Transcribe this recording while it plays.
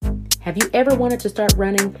Have you ever wanted to start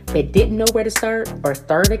running but didn't know where to start, or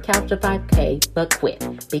started a Couch to 5K but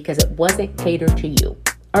quit because it wasn't catered to you?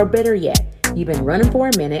 Or better yet, you've been running for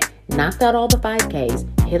a minute, knocked out all the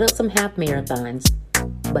 5Ks, hit up some half marathons,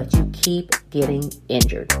 but you keep getting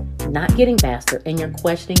injured, not getting faster, and you're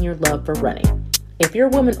questioning your love for running. If you're a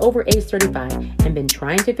woman over age 35 and been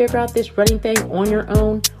trying to figure out this running thing on your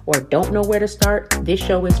own or don't know where to start, this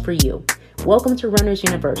show is for you. Welcome to Runners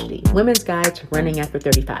University, Women's Guide to Running After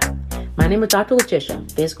 35. My name is Dr. Letitia,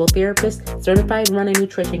 physical therapist, certified running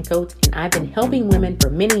nutrition coach, and I've been helping women for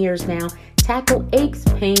many years now tackle aches,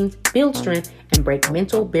 pains, build strength, and break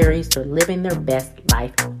mental barriers to living their best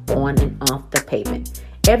life on and off the pavement.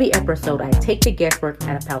 Every episode, I take the guesswork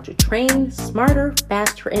out of how to train smarter,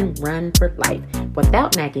 faster, and run for life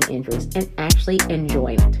without nagging injuries and actually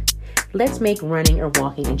enjoying it. Let's make running or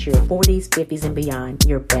walking into your 40s, 50s, and beyond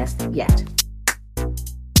your best yet.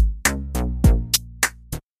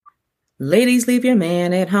 Ladies, leave your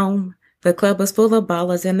man at home. The club is full of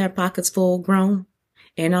ballers and their pockets full grown.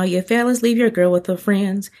 And all you fellas, leave your girl with her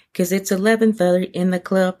friends, 'cause it's 11:30 and the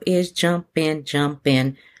club is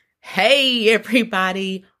jumping. Hey,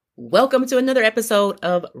 everybody. Welcome to another episode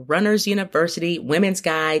of Runners University, Women's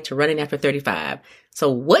Guide to Running After 35.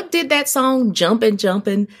 So what did that song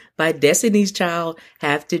Jumpin' by Destiny's Child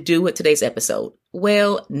have to do with today's episode?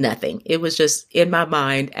 Well, nothing. It was just in my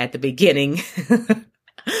mind at the beginning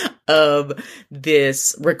of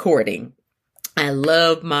this recording. I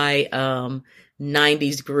love my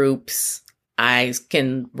 90s groups. I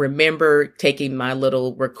can remember taking my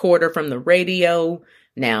little recorder from the radio.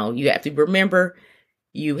 Now, you have to remember,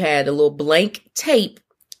 you had a little blank tape,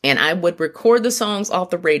 and I would record the songs off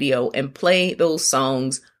the radio and play those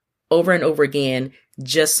songs over and over again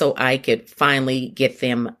just so I could finally get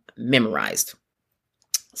them memorized.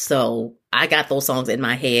 So I got those songs in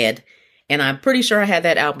my head, and I'm pretty sure I had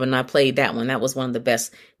that album and I played that one. That was one of the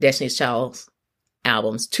best Destiny's Child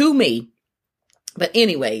albums to me. But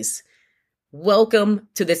anyways, welcome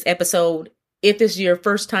to this episode. If this is your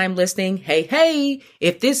first time listening, hey,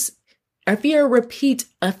 if you're a repeat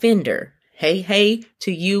offender, hey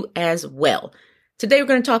to you as well. Today, we're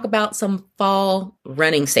going to talk about some fall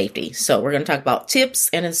running safety. So we're going to talk about tips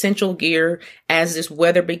and essential gear as this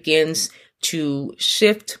weather begins to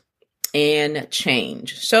shift and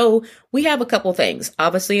change. So we have a couple things.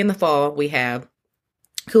 Obviously, in the fall, we have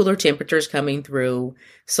cooler temperatures coming through.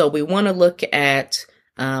 So we want to look at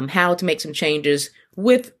how to make some changes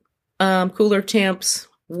with cooler temps,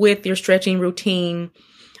 with your stretching routine,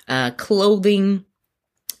 clothing,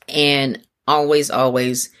 and always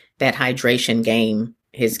that hydration game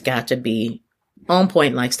has got to be on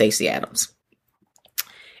point like Stacey Adams.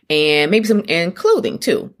 And maybe and clothing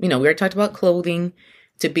too. We already talked about clothing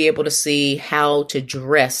to be able to see how to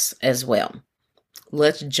dress as well.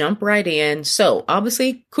 Let's jump right in. So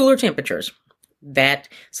obviously cooler temperatures. That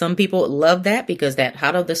some people love that because that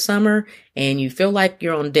hot of the summer and you feel like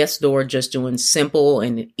you're on death's door just doing simple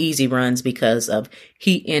and easy runs because of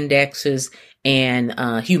heat indexes and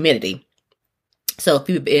humidity. So if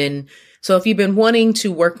you've been wanting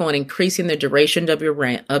to work on increasing the duration of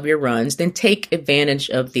your runs, then take advantage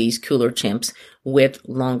of these cooler temps with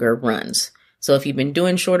longer runs. So if you've been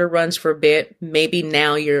doing shorter runs for a bit, maybe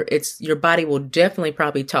now your body will definitely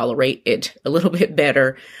probably tolerate it a little bit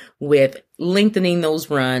better with lengthening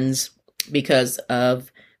those runs because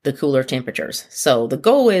of the cooler temperatures. So the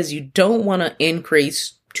goal is you don't want to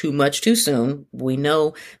increase too much too soon. We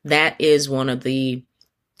know that is one of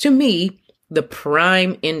to me, the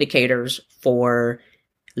prime indicators for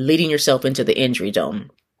leading yourself into the injury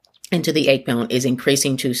zone, into the ache zone, is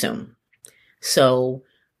increasing too soon. So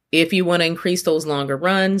if you want to increase those longer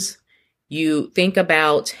runs, you think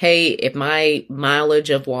about, hey, if my mileage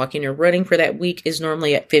of walking or running for that week is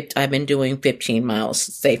normally at 50, I've been doing 15 miles,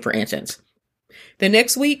 say for instance. The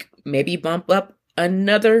next week, maybe bump up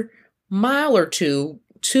another mile or two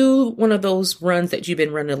to one of those runs that you've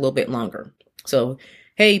been running a little bit longer. So,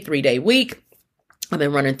 hey, 3-day week. I've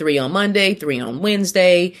been running 3 on Monday, 3 on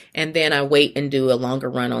Wednesday, and then I wait and do a longer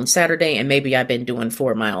run on Saturday, and maybe I've been doing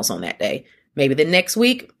 4 miles on that day. Maybe the next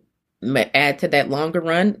week, add to that longer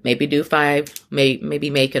run, maybe do 5, maybe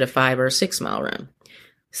make it a 5 or 6 mile run.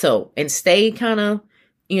 So, and stay kind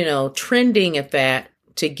of, trending at that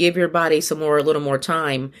to give your body a little more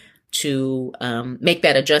time to make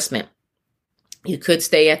that adjustment. You could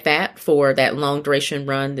stay at that for that long duration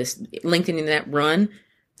run, this lengthening that run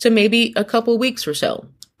to maybe a couple weeks or so.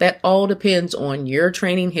 That all depends on your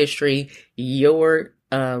training history, your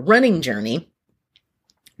running journey.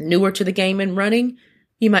 Newer to the game in running,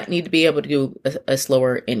 you might need to be able to do a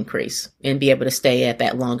slower increase and be able to stay at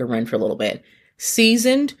that longer run for a little bit.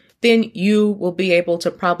 Seasoned, then you will be able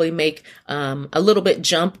to probably make a little bit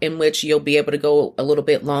jump in which you'll be able to go a little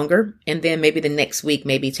bit longer. And then maybe the next week,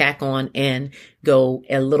 maybe tack on and go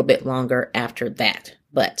a little bit longer after that.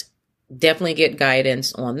 But definitely get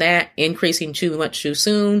guidance on that. Increasing too much too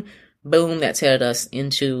soon, boom, that's headed us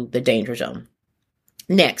into the danger zone.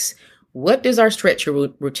 Next, what does our stretch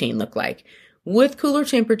routine look like? With cooler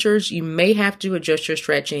temperatures, you may have to adjust your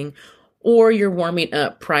stretching or you're warming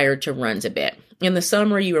up prior to runs a bit. In the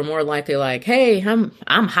summer, you are more likely like, hey,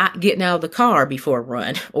 I'm hot getting out of the car before a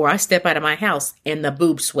run, or I step out of my house and the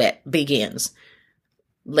boob sweat begins.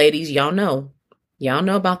 Ladies, y'all know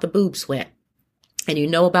about the boob sweat. And you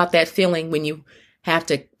know about that feeling when you have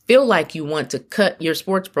to feel like you want to cut your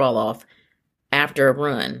sports bra off after a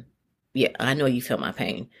run. Yeah, I know you feel my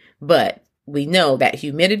pain, but we know that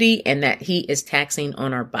humidity and that heat is taxing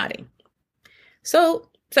on our body. So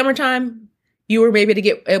summertime, you were maybe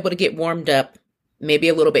able to get warmed up maybe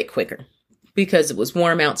a little bit quicker because it was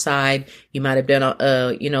warm outside. You might have done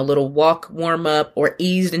a little walk warm up or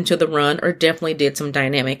eased into the run, or definitely did some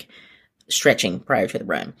dynamic stretching prior to the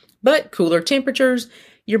run. But cooler temperatures,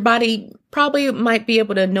 your body probably might be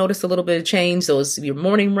able to notice a little bit of change. So it's your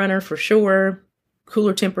morning runner for sure.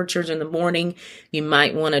 Cooler temperatures in the morning, you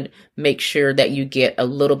might want to make sure that you get a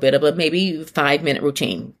little bit of a maybe 5-minute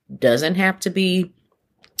routine. Doesn't have to be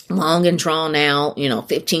long and drawn out,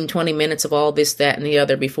 15, 20 minutes of all this, that, and the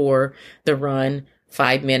other before the run.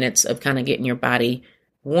 5 minutes of kind of getting your body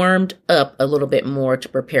warmed up a little bit more to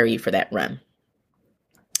prepare you for that run.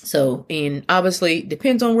 So, and obviously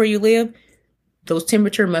depends on where you live. Those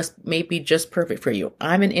temperature may be just perfect for you.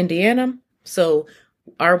 I'm in Indiana, so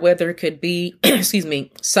our weather could be,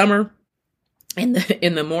 summer in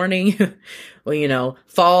the morning, or,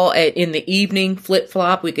 fall in the evening, flip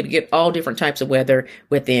flop. We could get all different types of weather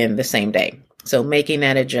within the same day. So making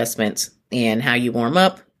that adjustments in how you warm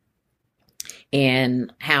up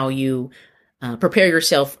and how you prepare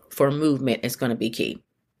yourself for movement is going to be key.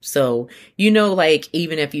 So, like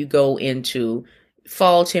even if you go into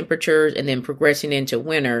fall temperatures and then progressing into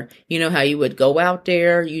winter, how you would go out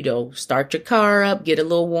there, start your car up, get a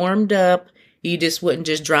little warmed up. You just wouldn't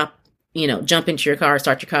just jump into your car,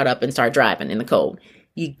 start your car up and start driving in the cold.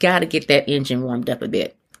 You got to get that engine warmed up a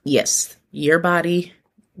bit. Yes, your body,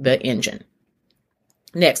 the engine.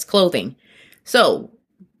 Next, clothing. So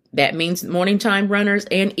that means morning time runners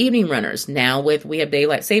and evening runners. Now we have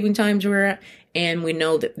daylight saving times and we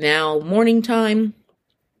know that now morning time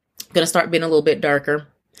going to start being a little bit darker,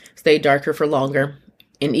 stay darker for longer.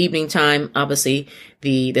 In evening time, obviously,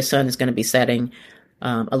 the sun is going to be setting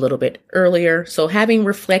a little bit earlier. So having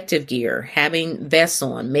reflective gear, having vests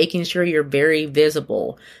on, making sure you're very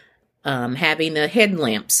visible, having the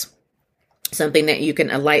headlamps, something that you can,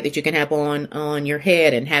 a light that you can have on your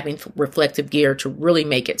head, and having reflective gear to really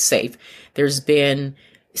make it safe.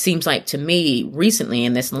 Seems like to me recently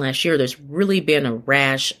in this last year, there's really been a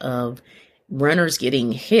rash of runners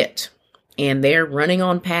getting hit, and they're running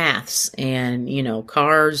on paths and,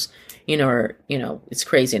 cars, it's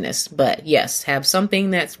craziness. But yes, have something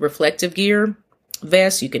that's reflective gear,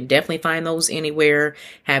 vests. You can definitely find those anywhere.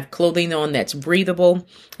 Have clothing on that's breathable,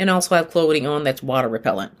 and also have clothing on that's water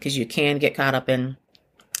repellent, because you can get caught up in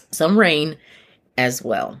some rain as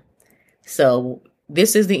well. So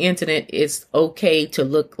this is the incident. It's okay to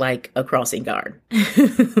look like a crossing guard.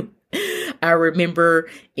 I remember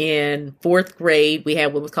in 4th grade, we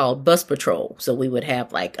had what was called bus patrol. So we would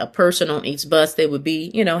have like a person on each bus that would be,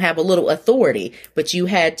 have a little authority, but you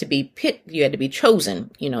had to be chosen.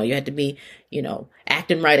 You had to be,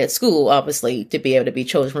 acting right at school, obviously, to be able to be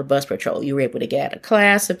chosen for bus patrol. You were able to get out of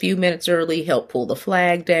class a few minutes early, help pull the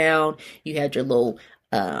flag down. You had your little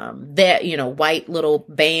white little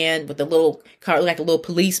band with a little car, like a little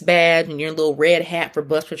police badge, and your little red hat for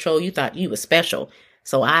bus patrol. You thought you were special.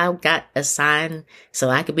 So I got assigned so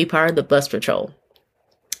I could be part of the bus patrol.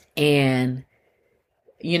 And,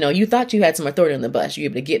 you thought you had some authority on the bus. You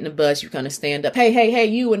were able to get in the bus. You kind of stand up. Hey,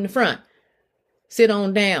 you in the front. Sit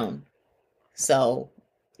on down. So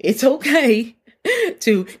it's okay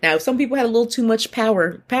now some people had a little too much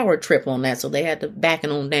power trip on that. So they had to back it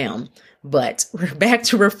on down. But we're back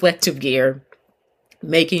to reflective gear,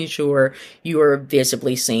 making sure you are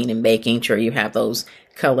visibly seen and making sure you have those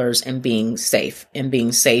colors, and being safe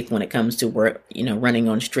when it comes to work, running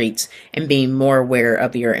on streets, and being more aware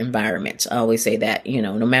of your environment. I always say that,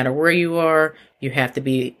 no matter where you are, you have to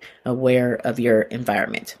be aware of your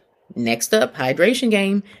environment. Next up, hydration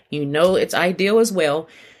game. It's ideal as well.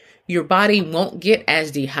 Your body won't get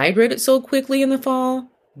as dehydrated so quickly in the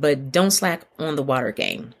fall, but don't slack on the water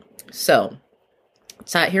game. So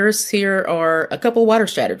So here are a couple water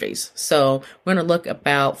strategies. So we're going to look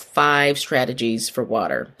about 5 strategies for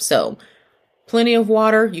water. So plenty of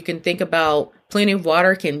water. You can think about plenty of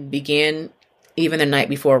water can begin even the night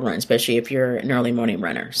before a run, especially if you're an early morning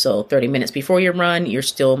runner. So 30 minutes before your run, you're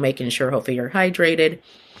still making sure hopefully you're hydrated.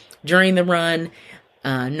 During the run,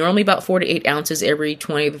 normally about 4 to 8 ounces every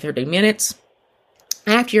 20 to 30 minutes.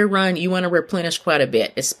 After your run, you want to replenish quite a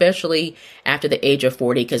bit, especially after the age of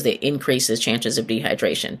 40, because it increases chances of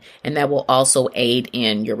dehydration. And that will also aid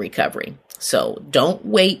in your recovery. So don't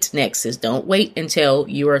wait. Next is don't wait until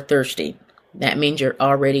you are thirsty. That means you're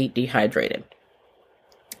already dehydrated.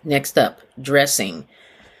 Next up, dressing.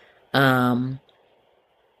 So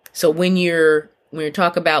when we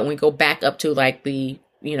go back up to like the,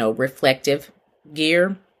 reflective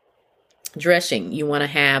gear, dressing, you want to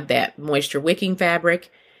have that moisture wicking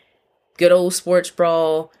fabric, good old sports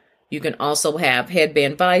bra. You can also have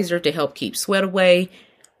headband visor to help keep sweat away,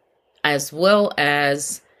 as well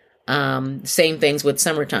as same things with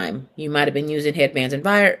summertime. You might have been using headbands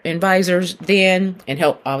and visors then, and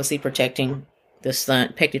help obviously protecting the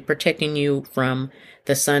sun, protecting you from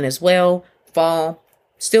the sun as well. Fall,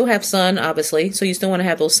 still have sun, obviously, so you still want to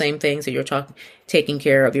have those same things that you're taking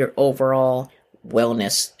care of your overall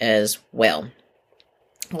wellness as well.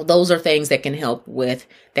 Well, those are things that can help with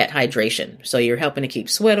that hydration. So you're helping to keep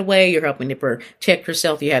sweat away. You're helping to protect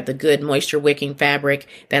yourself. You have the good moisture wicking fabric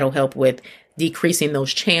that'll help with decreasing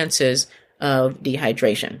those chances of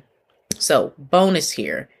dehydration. So bonus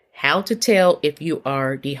here, how to tell if you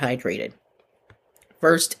are dehydrated.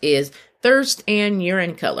 First is thirst and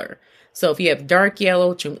urine color. So if you have dark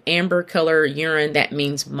yellow to amber color urine, that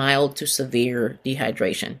means mild to severe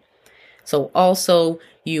dehydration. So also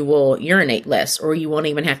you will urinate less, or you won't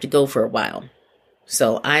even have to go for a while.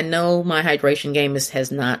 So I know my hydration game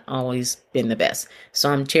has not always been the best.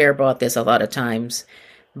 So I'm terrible at this a lot of times.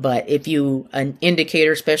 But if an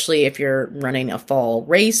indicator, especially if you're running a fall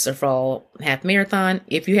race or fall half marathon,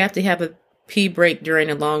 if you have to have a pee break during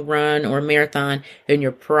a long run or marathon, then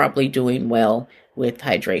you're probably doing well with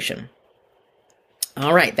hydration.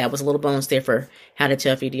 All right, that was a little bonus there for how to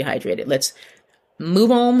tell if you're dehydrated. Let's move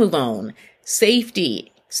on.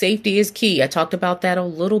 Safety is key. I talked about that a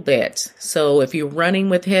little bit. So if you're running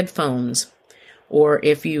with headphones, or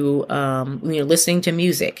if you're listening to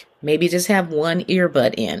music, maybe just have one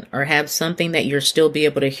earbud in, or have something that you're still be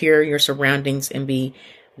able to hear your surroundings and be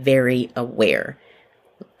very aware.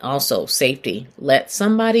 Also, safety. Let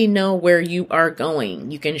somebody know where you are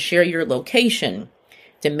going. You can share your location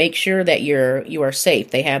to make sure that you are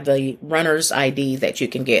safe. They have the runner's ID that you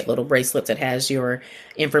can get, little bracelets that has your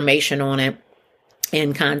information on it,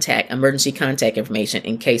 and emergency contact information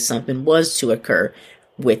in case something was to occur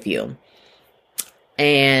with you.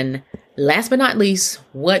 And last but not least,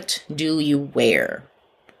 what do you wear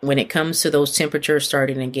when it comes to those temperatures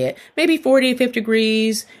starting to get maybe 40 to 50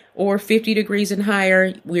 degrees or 50 degrees and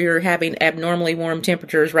higher? We're having abnormally warm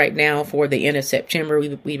temperatures right now for the end of September.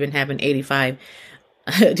 We've been having 85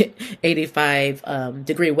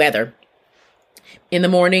 degree weather. In the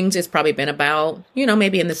mornings, it's probably been about,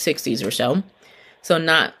 maybe in the 60s or so. So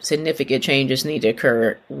not significant changes need to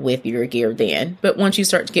occur with your gear then. But once you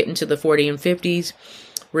start getting to the 40 and 50s,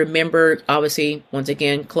 remember, obviously, once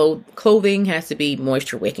again, clothing has to be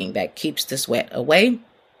moisture wicking. That keeps the sweat away.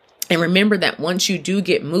 And remember that once you do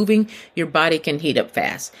get moving, your body can heat up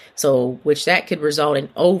fast. So, which that could result in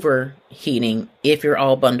overheating if you're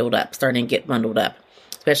all bundled up, starting to get bundled up.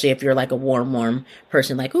 Especially if you're like a warm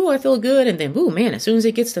person, like, oh, I feel good. And then, oh man, as soon as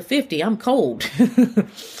it gets to 50, I'm cold.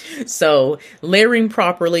 So layering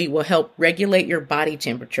properly will help regulate your body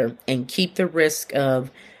temperature and keep the risk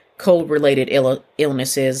of cold-related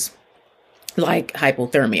illnesses like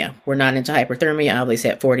hypothermia. We're not into hyperthermia,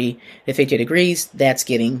 obviously at 40 to 50 degrees. That's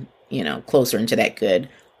getting, closer into that good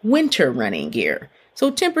winter running gear.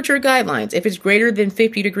 So temperature guidelines. If it's greater than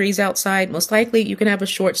 50 degrees outside, most likely you can have a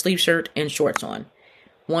short sleeve shirt and shorts on.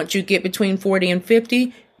 Once you get between 40 and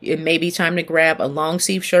 50, it may be time to grab a long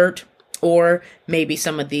sleeve shirt, or maybe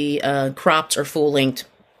some of the cropped or full length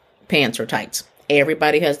pants or tights.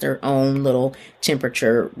 Everybody has their own little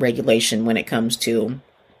temperature regulation when it comes to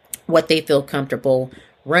what they feel comfortable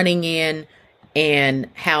running in and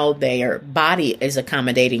how their body is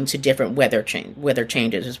accommodating to different weather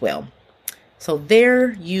changes as well. So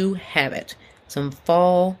there you have it. Some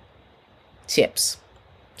fall tips.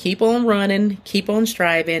 Keep on running, keep on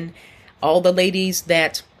striving. All the ladies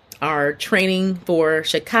that are training for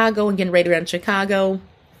Chicago and getting ready to run Chicago,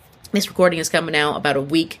 this recording is coming out about a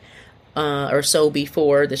week or so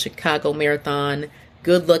before the Chicago Marathon.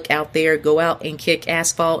 Good luck out there. Go out and kick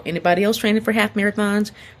asphalt. Anybody else training for half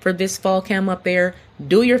marathons for this fall, come up there.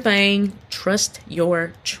 Do your thing. Trust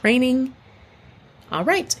your training. All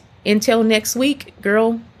right. Until next week,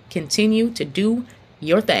 girl, continue to do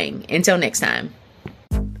your thing. Until next time.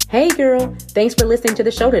 Hey, girl. Thanks for listening to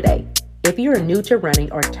the show today. If you are new to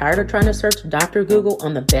running or tired of trying to search Dr. Google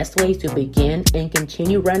on the best ways to begin and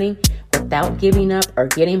continue running without giving up or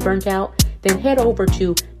getting burnt out, then head over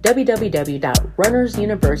to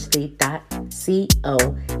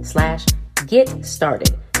www.runnersuniversity.co/get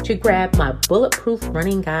started to grab my bulletproof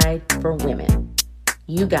running guide for women.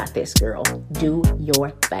 You got this, girl. Do your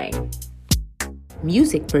thing.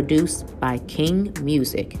 Music produced by King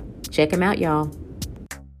Music. Check him out, y'all.